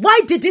says, why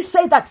did he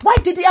say that? Why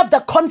did he have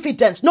the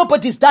confidence?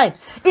 Nobody's dying.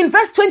 In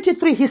verse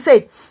 23, he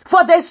said,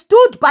 for there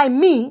stood by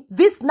me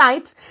this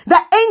night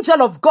the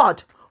angel of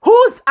God,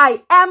 whose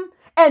I am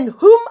and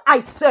whom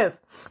I serve.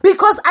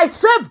 Because I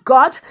serve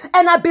God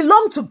and I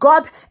belong to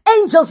God,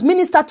 angels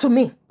minister to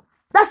me.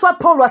 That's what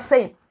Paul was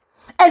saying.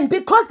 And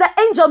because the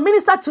angel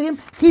ministered to him,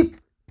 he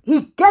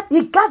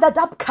gathered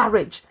up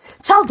courage.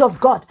 Child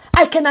of God,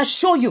 I can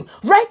assure you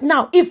right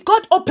now, if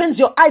God opens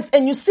your eyes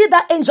and you see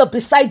that angel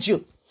beside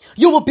you,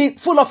 you will be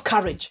full of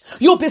courage.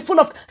 You'll be full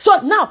of... So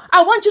now,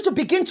 I want you to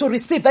begin to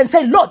receive and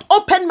say, Lord,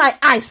 open my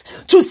eyes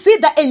to see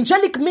the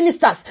angelic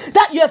ministers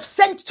that you have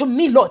sent to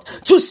me, Lord,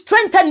 to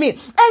strengthen me.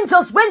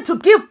 Angels went to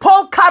give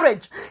Paul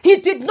courage. He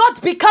did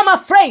not become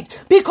afraid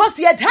because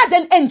he had had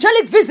an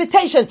angelic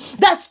visitation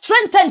that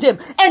strengthened him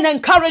and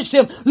encouraged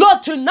him.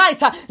 Lord,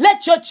 tonight,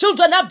 let your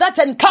children have that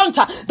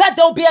encounter, that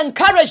they'll be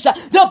encouraged,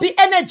 they'll be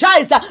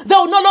energized,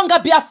 they'll no longer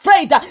be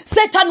afraid.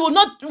 Satan will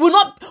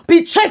not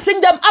be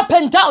chasing them up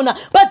and down,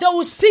 but they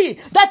will see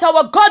that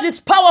our God is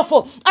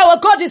powerful, our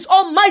God is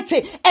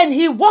almighty, and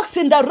he walks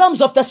in the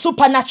realms of the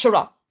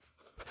supernatural.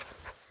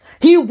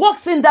 He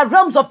walks in the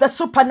realms of the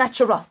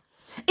supernatural.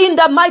 In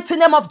the mighty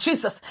name of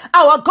Jesus,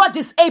 our God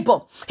is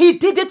able. He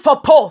did it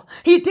for Paul.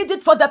 He did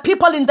it for the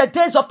people in the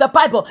days of the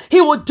Bible. He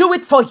will do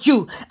it for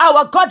you.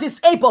 Our God is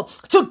able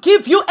to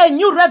give you a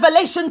new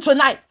revelation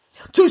tonight,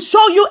 to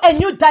show you a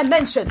new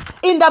dimension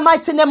in the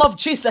mighty name of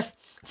Jesus.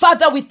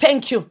 Father, we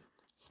thank you.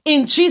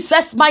 In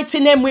Jesus' mighty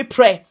name we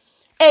pray.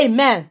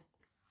 Amen.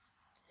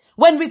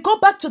 When we go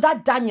back to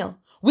that Daniel,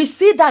 we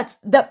see that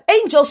the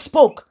angel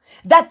spoke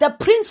that the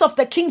prince of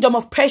the kingdom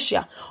of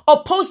Persia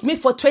opposed me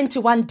for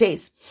 21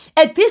 days.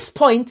 At this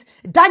point,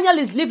 Daniel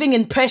is living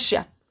in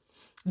Persia.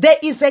 There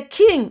is a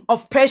king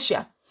of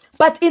Persia,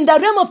 but in the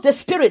realm of the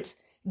spirit,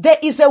 there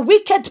is a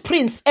wicked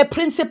prince, a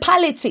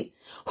principality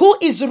who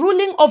is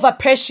ruling over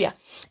Persia.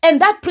 And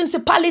that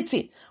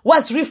principality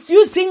was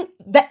refusing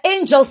the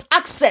angels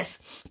access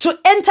to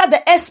enter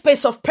the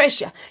airspace of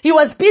Persia. He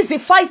was busy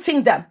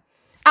fighting them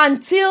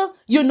until,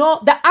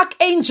 the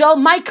archangel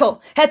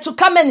Michael had to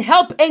come and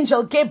help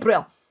angel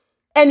Gabriel.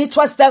 And it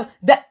was the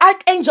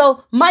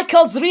archangel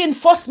Michael's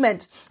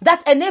reinforcement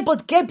that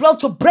enabled Gabriel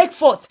to break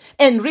forth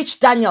and reach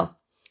Daniel.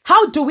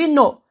 How do we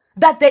know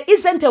that there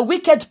isn't a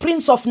wicked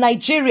prince of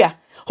Nigeria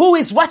who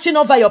is watching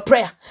over your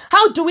prayer?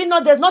 How do we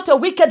know there's not a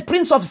wicked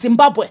prince of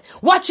Zimbabwe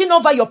watching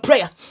over your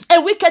prayer?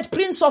 A wicked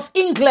prince of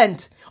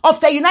England, of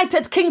the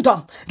United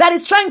Kingdom, that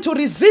is trying to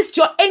resist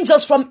your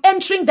angels from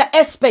entering the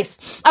airspace.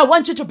 I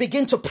want you to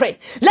begin to pray.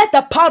 Let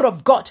the power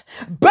of God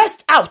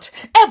burst out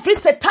every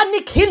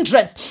satanic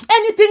hindrance,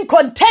 anything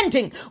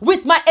contending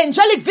with my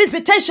angelic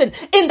visitation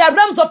in the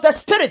realms of the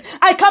spirit.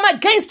 I come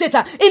against it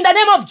in the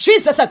name of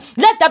Jesus.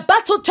 Let the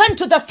battle turn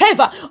to the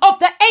favor of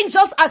the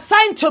angels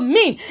assigned to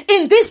me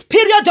in this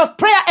period of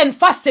prayer and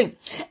fasting.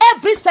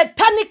 Every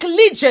satanic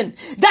legion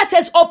that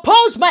has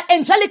opposed my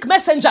angelic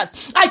messengers,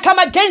 I come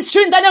against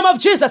you in the name of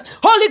Jesus.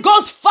 Holy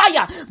Ghost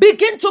fire,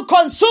 begin to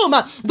consume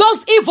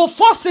those evil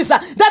forces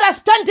that are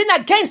standing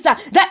against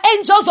the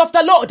angels of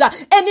the Lord.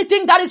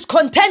 Anything that is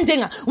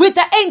contending with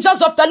the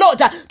angels of the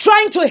Lord,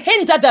 trying to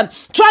hinder them,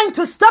 trying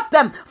to stop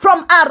them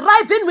from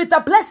arriving with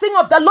the blessing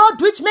of the Lord,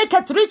 which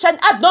maketh rich and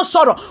add no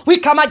sorrow. We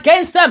come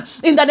against them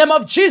in the name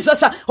of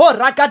Jesus.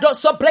 Wherever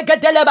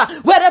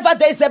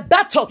there is a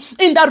battle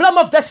in the realm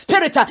of the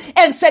spirit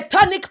and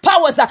satanic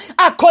powers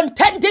are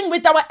contending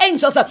with our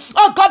angels,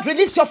 oh God,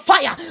 release your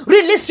fire,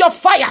 release your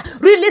fire.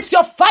 Release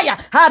your fire.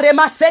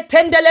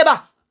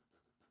 Haremasetendeleba.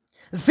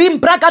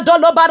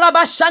 Zimbragadolo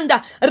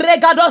barabashanda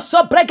regado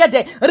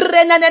sobregede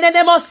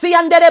renenenemo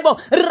sianderebo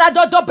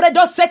radodo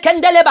bredo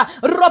sekendeleba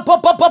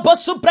robobobo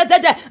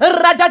subredede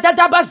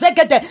radadadaba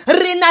zegede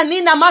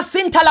rinanina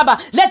masintalaba.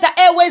 Let the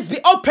airways be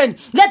open.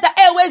 Let the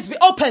airways be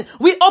open.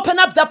 We open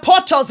up the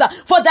portals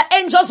for the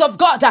angels of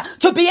God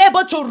to be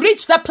able to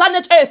reach the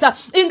planet Earth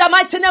in the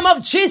mighty name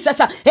of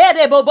Jesus.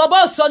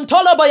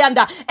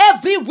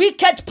 Every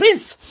wicked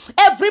prince,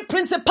 every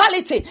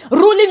principality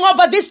ruling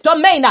over this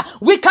domain,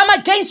 we come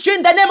against you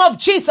in the name of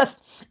Jesus,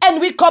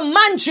 and we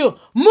command you,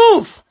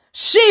 move,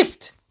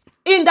 shift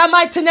in the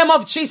mighty name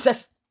of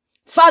Jesus.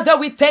 Father,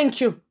 we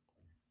thank you.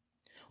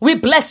 We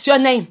bless your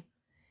name.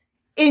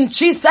 In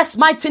Jesus'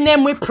 mighty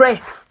name we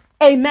pray.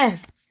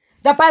 Amen.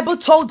 The Bible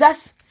told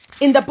us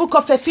in the book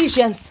of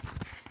Ephesians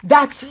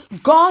that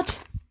God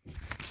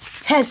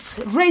has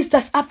raised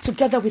us up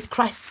together with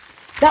Christ,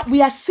 that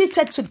we are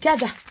seated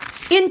together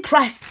in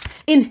Christ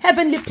in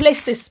heavenly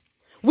places.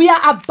 We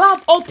are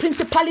above all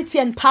principality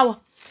and power.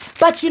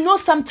 But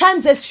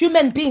sometimes as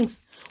human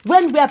beings,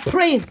 when we are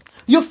praying,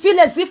 you feel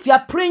as if you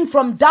are praying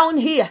from down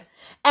here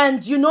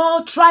and,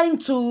 trying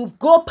to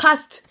go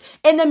past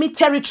enemy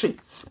territory.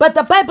 But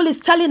the Bible is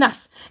telling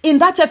us in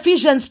that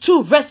Ephesians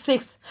 2 verse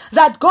 6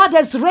 that God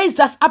has raised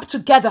us up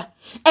together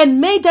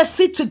and made us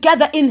sit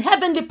together in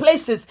heavenly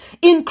places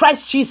in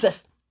Christ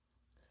Jesus.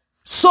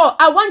 So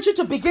I want you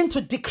to begin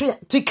to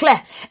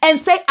declare and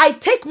say, I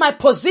take my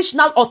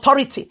positional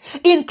authority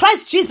in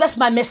Christ Jesus,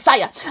 my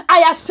Messiah.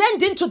 I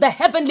ascend into the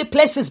heavenly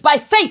places by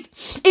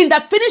faith in the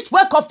finished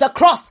work of the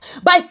cross,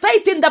 by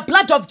faith in the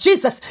blood of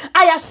Jesus.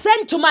 I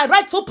ascend to my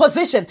rightful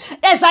position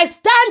as I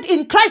stand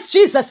in Christ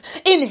Jesus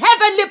in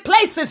heavenly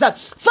places,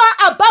 far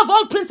above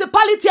all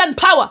principality and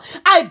power.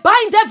 I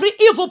bind every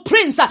evil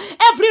prince,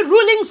 every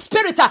ruling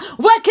spirit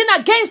working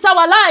against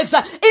our lives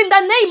in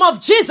the name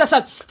of Jesus,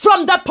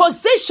 from the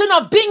position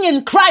of being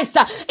in Christ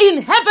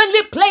in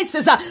heavenly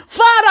places,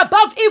 far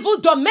above evil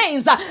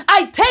domains.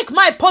 I take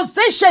my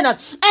position and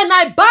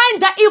I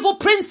bind the evil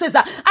princes,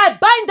 I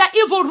bind the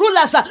evil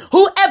rulers,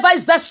 whoever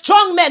is the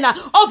strong man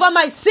over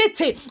my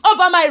city,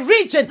 over my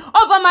region,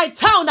 over my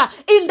town,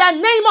 in the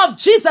name of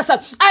Jesus.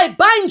 I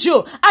bind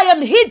you. I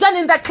am hidden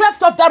in the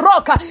cleft of the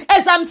rock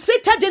as I'm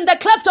seated in the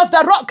cleft of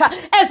the rock,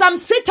 as I'm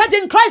seated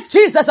in Christ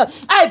Jesus.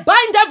 I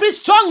bind every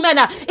strong man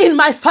in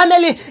my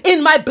family,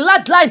 in my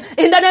bloodline,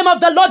 in the name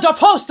of the Lord of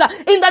hosts.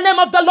 in the name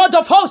of the Lord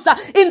of hosts,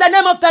 in the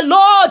name of the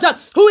Lord,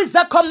 who is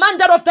the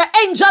commander of the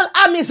angel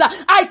armies,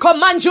 I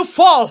command you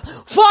fall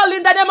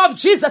in the name of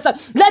Jesus.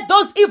 Let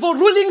those evil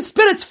ruling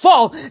spirits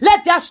fall.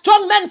 Let their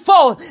strong men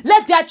fall.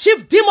 Let their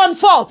chief demon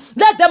fall.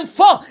 Let them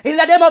fall in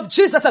the name of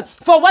Jesus.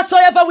 For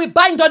whatsoever we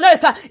bind on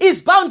earth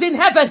is bound in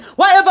heaven.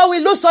 Whatever we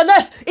loose on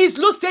earth is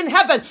loosed in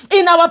heaven.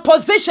 In our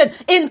position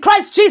in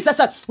Christ Jesus,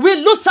 we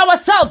loose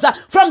ourselves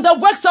from the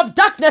works of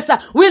darkness.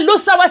 We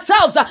loose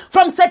ourselves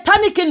from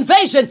satanic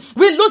invasion.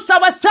 We loose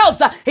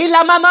ourselves. In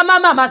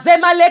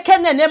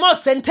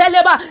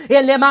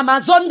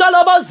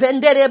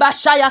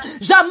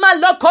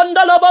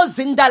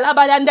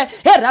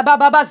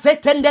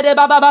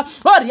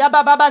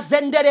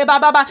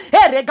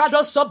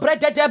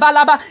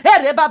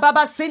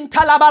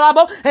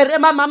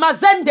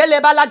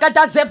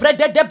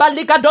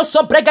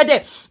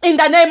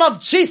the name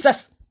of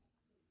Jesus.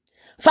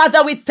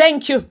 Father, we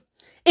thank you.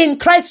 In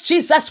Christ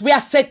Jesus, we are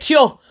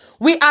secure.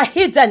 We are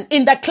hidden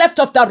in the cleft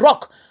of the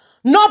rock.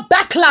 No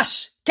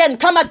backlash can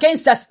come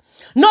against us.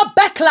 No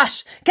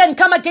backlash can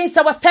come against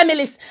our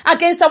families,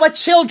 against our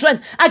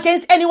children,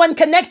 against anyone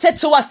connected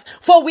to us.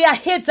 For we are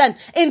hidden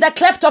in the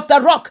cleft of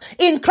the rock.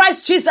 In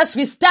Christ Jesus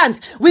we stand.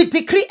 We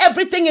decree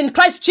everything in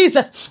Christ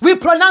Jesus. We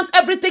pronounce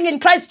everything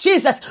in Christ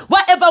Jesus.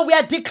 Whatever we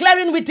are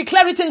declaring, we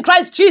declare it in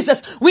Christ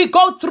Jesus. We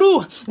go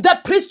through the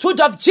priesthood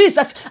of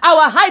Jesus,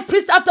 our high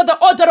priest after the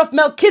order of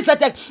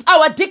Melchizedek.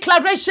 Our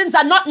declarations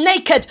are not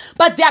naked,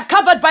 but they are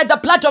covered by the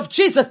blood of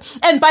Jesus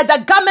and by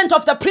the garment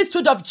of the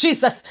priesthood of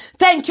Jesus.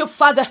 Thank you,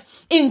 Father.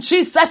 In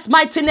Jesus'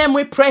 mighty name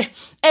we pray.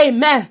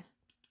 Amen.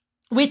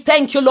 We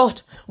thank you,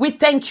 Lord. We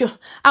thank you.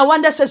 I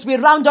want us, as we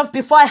round off,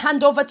 before I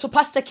hand over to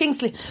Pastor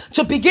Kingsley,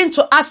 to begin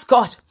to ask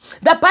God.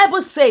 The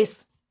Bible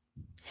says,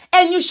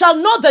 and you shall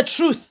know the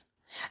truth,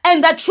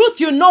 and the truth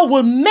you know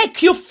will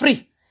make you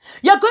free.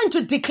 You're going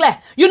to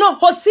declare,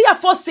 Hosea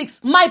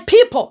 4:6, my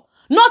people,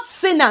 not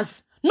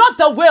sinners, not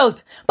the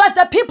world, but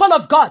the people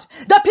of God,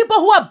 the people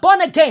who are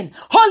born again,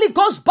 Holy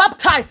Ghost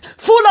baptized,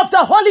 full of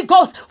the Holy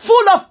Ghost,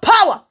 full of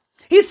power.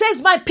 He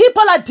says, my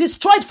people are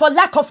destroyed for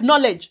lack of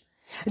knowledge.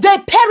 They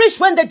perish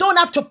when they don't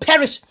have to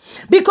perish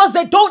because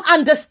they don't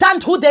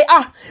understand who they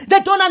are.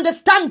 They don't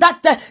understand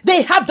that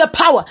they have the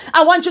power.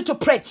 I want you to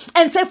pray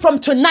and say, from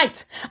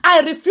tonight, I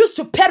refuse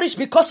to perish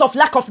because of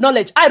lack of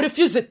knowledge. I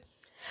refuse it.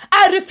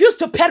 I refuse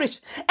to perish.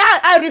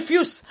 I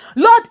refuse.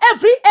 Lord,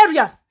 every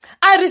area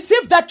I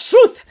receive the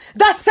truth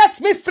that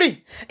sets me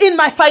free in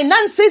my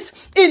finances,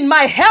 in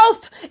my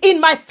health, in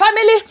my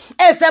family,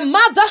 as a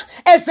mother,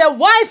 as a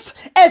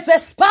wife, as a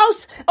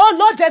spouse, oh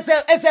Lord,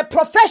 as a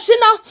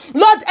professional,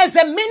 Lord, as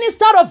a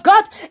minister of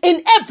God,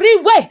 in every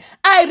way,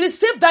 I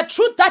receive the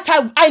truth that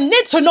I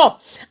need to know.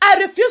 I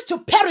refuse to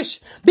perish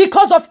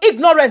because of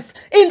ignorance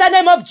in the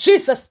name of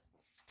Jesus.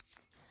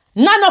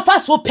 None of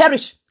us will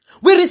perish.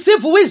 We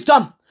receive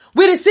wisdom.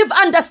 We receive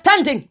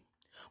understanding.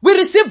 We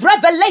receive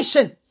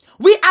revelation.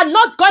 We are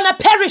not going to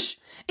perish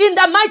in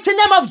the mighty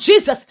name of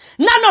Jesus.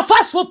 None of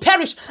us will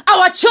perish.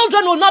 Our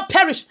children will not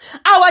perish.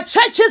 Our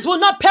churches will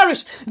not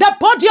perish. The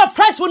body of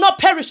Christ will not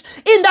perish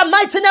in the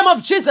mighty name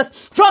of Jesus.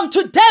 From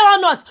today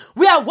onwards,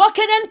 we are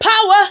walking in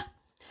power.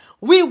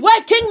 We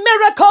working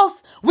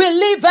miracles. We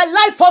live a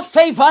life of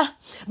favor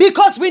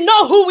because we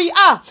know who we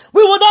are.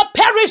 We will not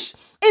perish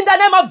in the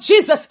name of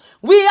Jesus.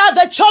 We are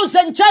the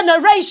chosen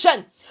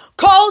generation,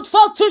 called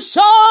for to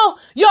show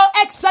your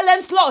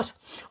excellence, Lord.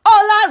 All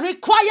I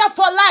require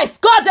for life,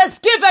 God has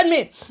given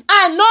me.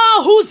 I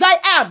know whose I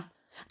am.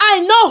 I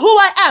know who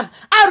I am.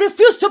 I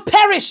refuse to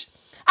perish.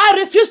 I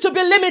refuse to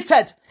be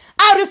limited.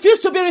 I refuse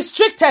to be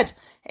restricted.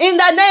 In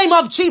the name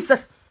of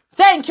Jesus.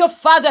 Thank you,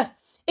 Father.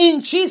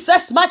 In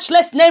Jesus'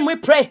 matchless name we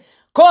pray.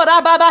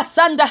 Korababa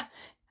Sanda.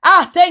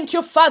 Thank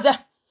you, Father.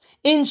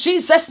 In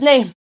Jesus' name.